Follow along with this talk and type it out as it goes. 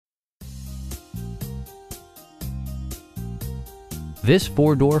This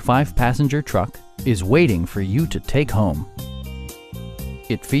 4-door, 5-passenger truck is waiting for you to take home.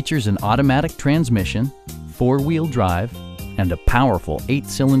 It features an automatic transmission, 4-wheel drive, and a powerful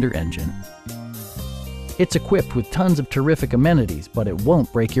 8-cylinder engine. It's equipped with tons of terrific amenities, but it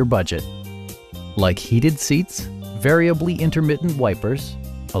won't break your budget. Like heated seats, variably intermittent wipers,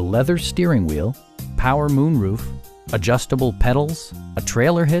 a leather steering wheel, power moonroof, adjustable pedals, a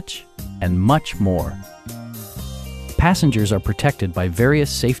trailer hitch, and much more. Passengers are protected by various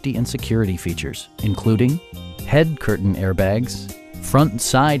safety and security features, including head curtain airbags, front and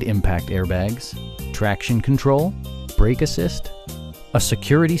side impact airbags, traction control, brake assist, a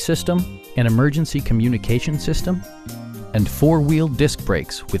security system, an emergency communication system, and 4-wheel disc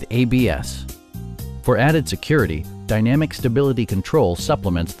brakes with ABS. For added security, dynamic stability control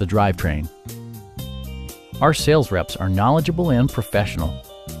supplements the drivetrain. Our sales reps are knowledgeable and professional.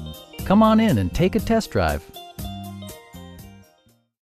 Come on in and take a test drive.